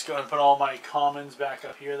let's go ahead and put all my commons back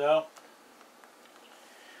up here, though.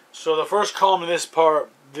 So the first common in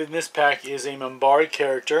this pack is a Minbari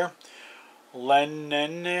character,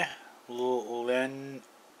 Lenin.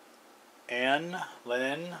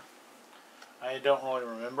 I don't really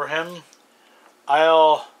remember him.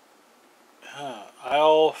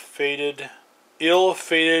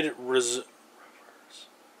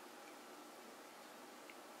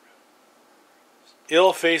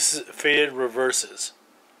 Ill-fated reverses.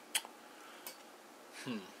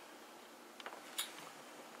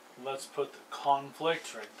 Let's put the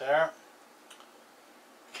conflict right there.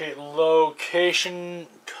 Okay, location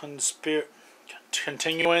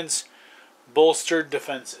continuance, bolstered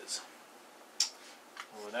defenses.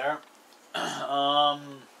 Over there.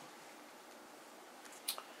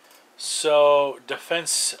 So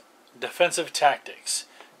defensive tactics,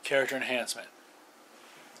 character enhancement.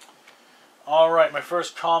 Alright, my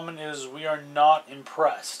first common is We Are Not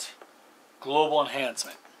Impressed. Global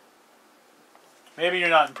enhancement. Maybe you're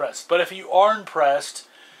not impressed, but if you are impressed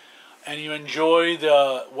and you enjoy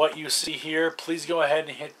what you see here, please go ahead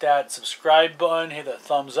and hit that subscribe button, hit that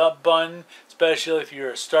thumbs up button, especially if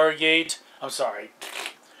you're a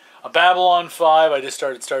Babylon 5. I just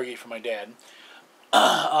started Stargate for my dad.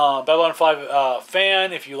 Babylon 5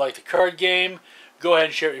 fan, if you like the card game, go ahead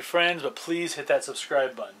and share it with your friends, but please hit that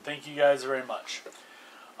subscribe button. Thank you guys very much.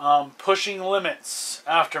 Pushing Limits,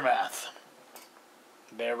 Aftermath.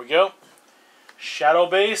 There we go. Shadow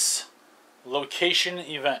Base, Location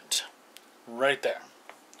Event. Right there.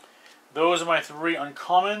 Those are my three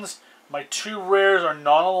uncommons. My two rares are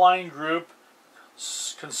non-aligned group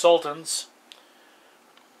consultants.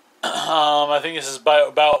 I think this is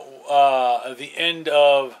about the end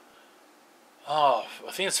of, I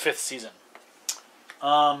think it's 5th season.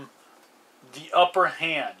 The Upper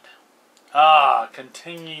Hand.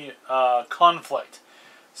 Conflict.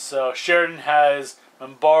 So Sheridan has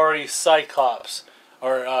Minbari Cyclops,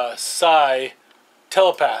 or Psi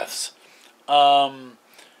telepaths,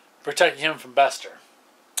 protecting him from Bester.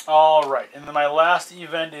 Alright, and then my last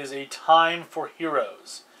event is A Time for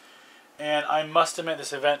Heroes. And I must admit,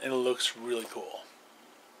 this event, it looks really cool.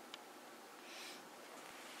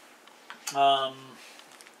 I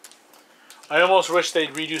almost wish they'd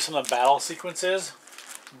redo some of the battle sequences,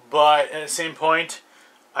 but at the same point,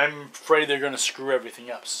 I'm afraid they're going to screw everything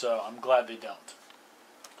up, so I'm glad they don't.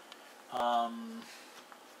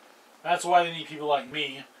 That's why they need people like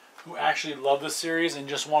me, who actually love the series and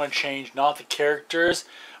just want to change not the characters,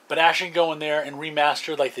 but actually go in there and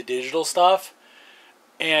remaster like the digital stuff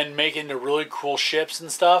and make into really cool ships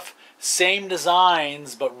and stuff. Same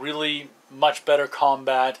designs, but really much better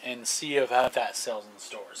combat, and see if that sells in the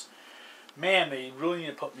stores. Man, they really need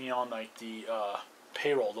to put me on like the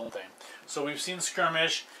payroll, don't they? So we've seen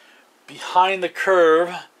Skirmish, Behind the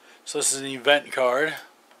Curve. So this is an event card.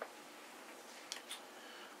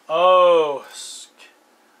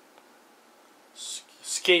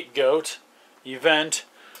 Scapegoat event,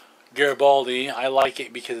 Garibaldi. I like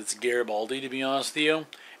it because it's Garibaldi, to be honest with you.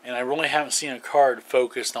 And I really haven't seen a card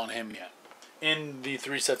focused on him yet in the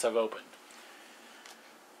 3 sets I've opened.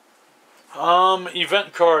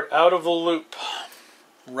 Event card, Out of the Loop.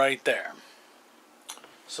 Right there.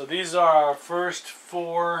 So these are our first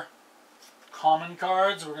 4 common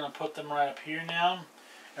cards. We're going to put them right up here now.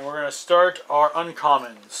 And we're going to start our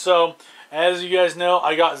uncommons. So, as you guys know,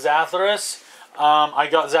 I got Zathras. I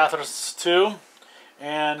got Zathras too.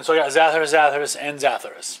 And so I got Zathras, and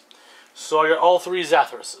Zathras. So I got all 3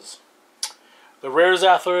 Zathrases. The rare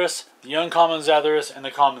Zathras, the uncommon Zathras, and the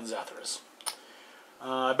common Zathras.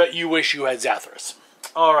 I bet you wish you had Zathras.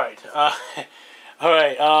 Alright.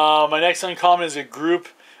 Alright. My next uncommon is a group,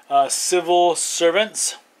 Civil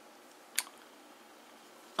Servants.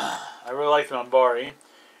 I really like them on Bari.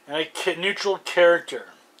 And a neutral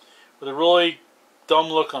character with a really dumb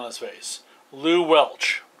look on his face. Lou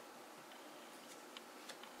Welch.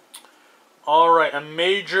 Alright, a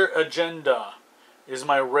major agenda is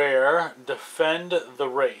my rare Defend the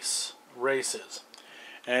Races.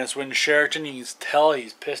 And it's when Sheraton, you can tell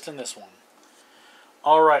he's pissed in this one.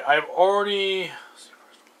 Alright, I've already...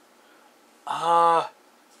 I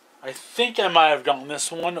think I might have gotten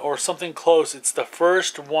this one or something close. It's the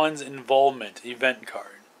first one's involvement event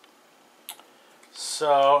card.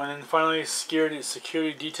 So, and then finally security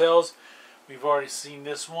details. We've already seen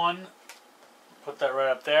this one. Put that right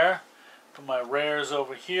up there. Put my rares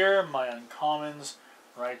over here. My uncommons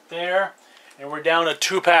right there. And we're down to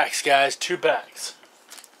 2 packs, guys. 2 packs.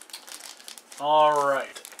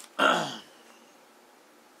 Alright.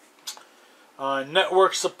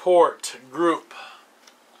 Network support group.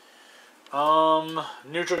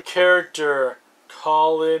 Neutral character,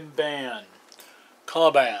 Caliban.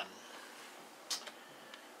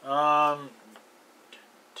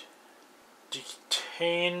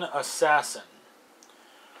 Detain assassin.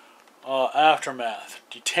 Aftermath.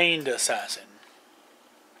 Detained assassin.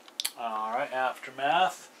 Alright,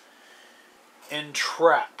 Aftermath.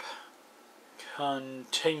 Entrap.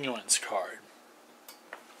 Continuance card.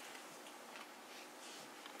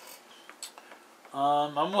 I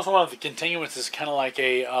almost want the continuance is kind of like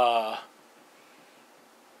a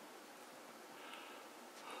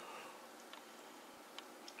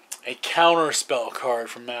counter spell card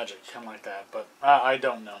from Magic, kind of like that, but I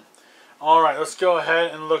don't know. Alright, let's go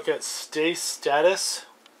ahead and look at Stasis.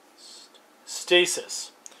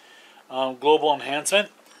 Global Enhancement.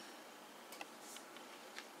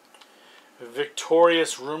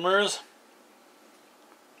 Victorious Rumors.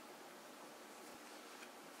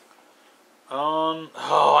 Oh,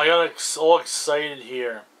 I got all excited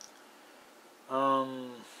here.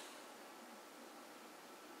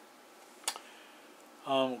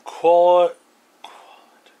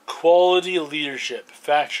 Quality Leadership,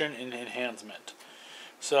 Faction and Enhancement.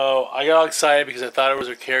 So, I got excited because I thought it was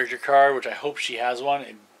her character card, which I hope she has one.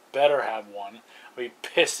 It better have one. I'll be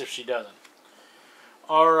pissed if she doesn't.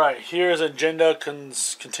 Alright, here's Agenda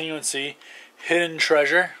Continuancy, Hidden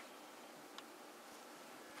Treasure.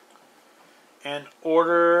 And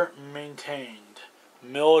Order Maintained,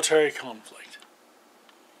 Military Conflict.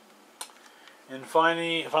 And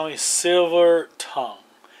finally Silver Tongue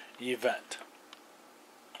event.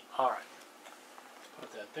 Alright.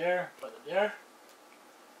 Put that there, put it there.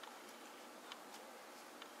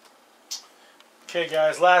 Okay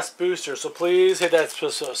guys, last booster. So please hit that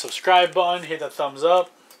subscribe button, hit that thumbs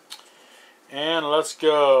up. And let's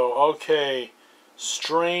go. Okay.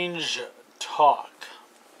 Strange Talk.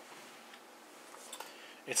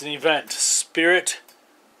 It's an event. Spirit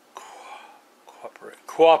of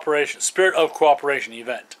Cooperation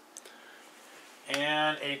event.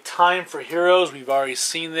 And a Time for Heroes. We've already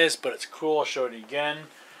seen this, but it's cool. I'll show it again.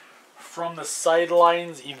 From the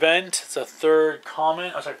Sidelines event. It's a fourth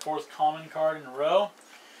common card in a row.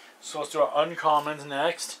 So let's do our uncommons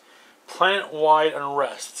next. Planet-wide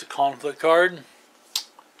Unrest. It's a conflict card.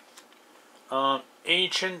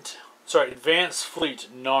 Advanced Fleet,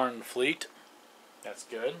 Narn Fleet. That's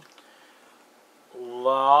good.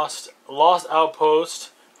 Lost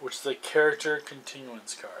Outpost, which is the character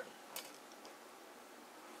continuance card.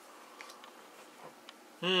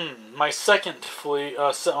 My second fleet,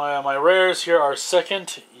 my rares here are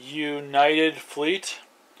second United Fleet.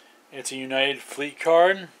 It's a United Fleet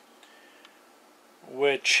card,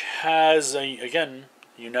 which has, again,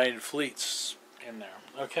 United Fleets in there.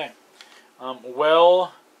 Okay.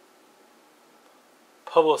 Well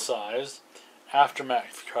publicized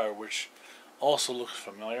Aftermath card, which also looks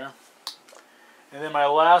familiar. And then my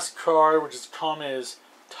last card, which is common, is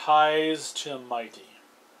Ties to the Mighty.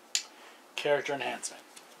 Character enhancement.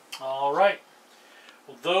 Alright.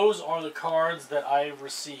 Well, those are the cards that I've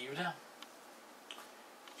received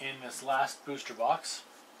in this last booster box.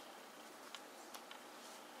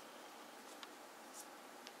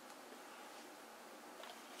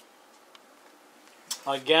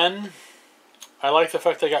 Again, I like the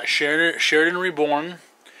fact I got Sheridan Reborn,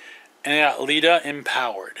 and I got Lita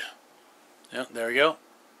Empowered. Yep, there we go.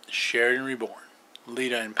 Sheridan Reborn.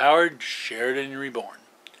 Lita Empowered, Sheridan Reborn.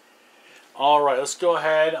 Alright, let's go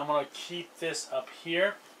ahead. I'm going to keep this up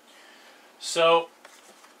here. So,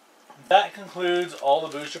 that concludes all the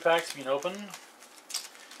booster packs being opened.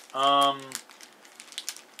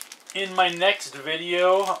 In my next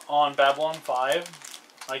video on Babylon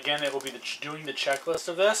 5, again, it will be doing the checklist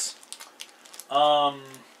of this. I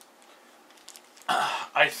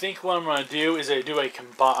think what I'm going to do is I'm going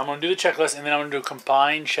to do the checklist, and then I'm going to do a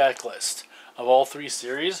combined checklist of all three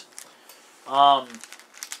series.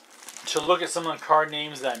 To look at some of the card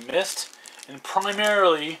names that I missed, and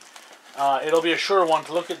primarily it'll be a shorter one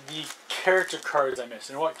to look at the character cards I missed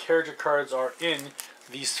and what character cards are in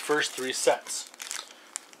these first three sets.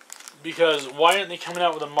 Because why aren't they coming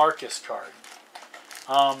out with a Marcus card?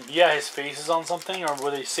 Yeah, his face is on something, or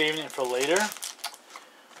were they saving it for later?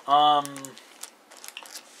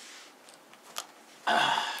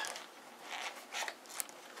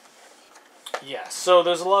 Yeah, so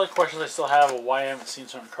there's a lot of questions I still have of why I haven't seen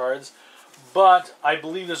certain cards, but I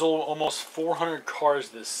believe there's almost 400 cards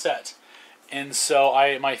this set, and so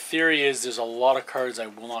my theory is there's a lot of cards I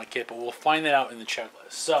will not get, but we'll find that out in the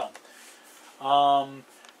checklist. So,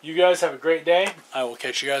 you guys have a great day. I will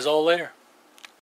catch you guys all later.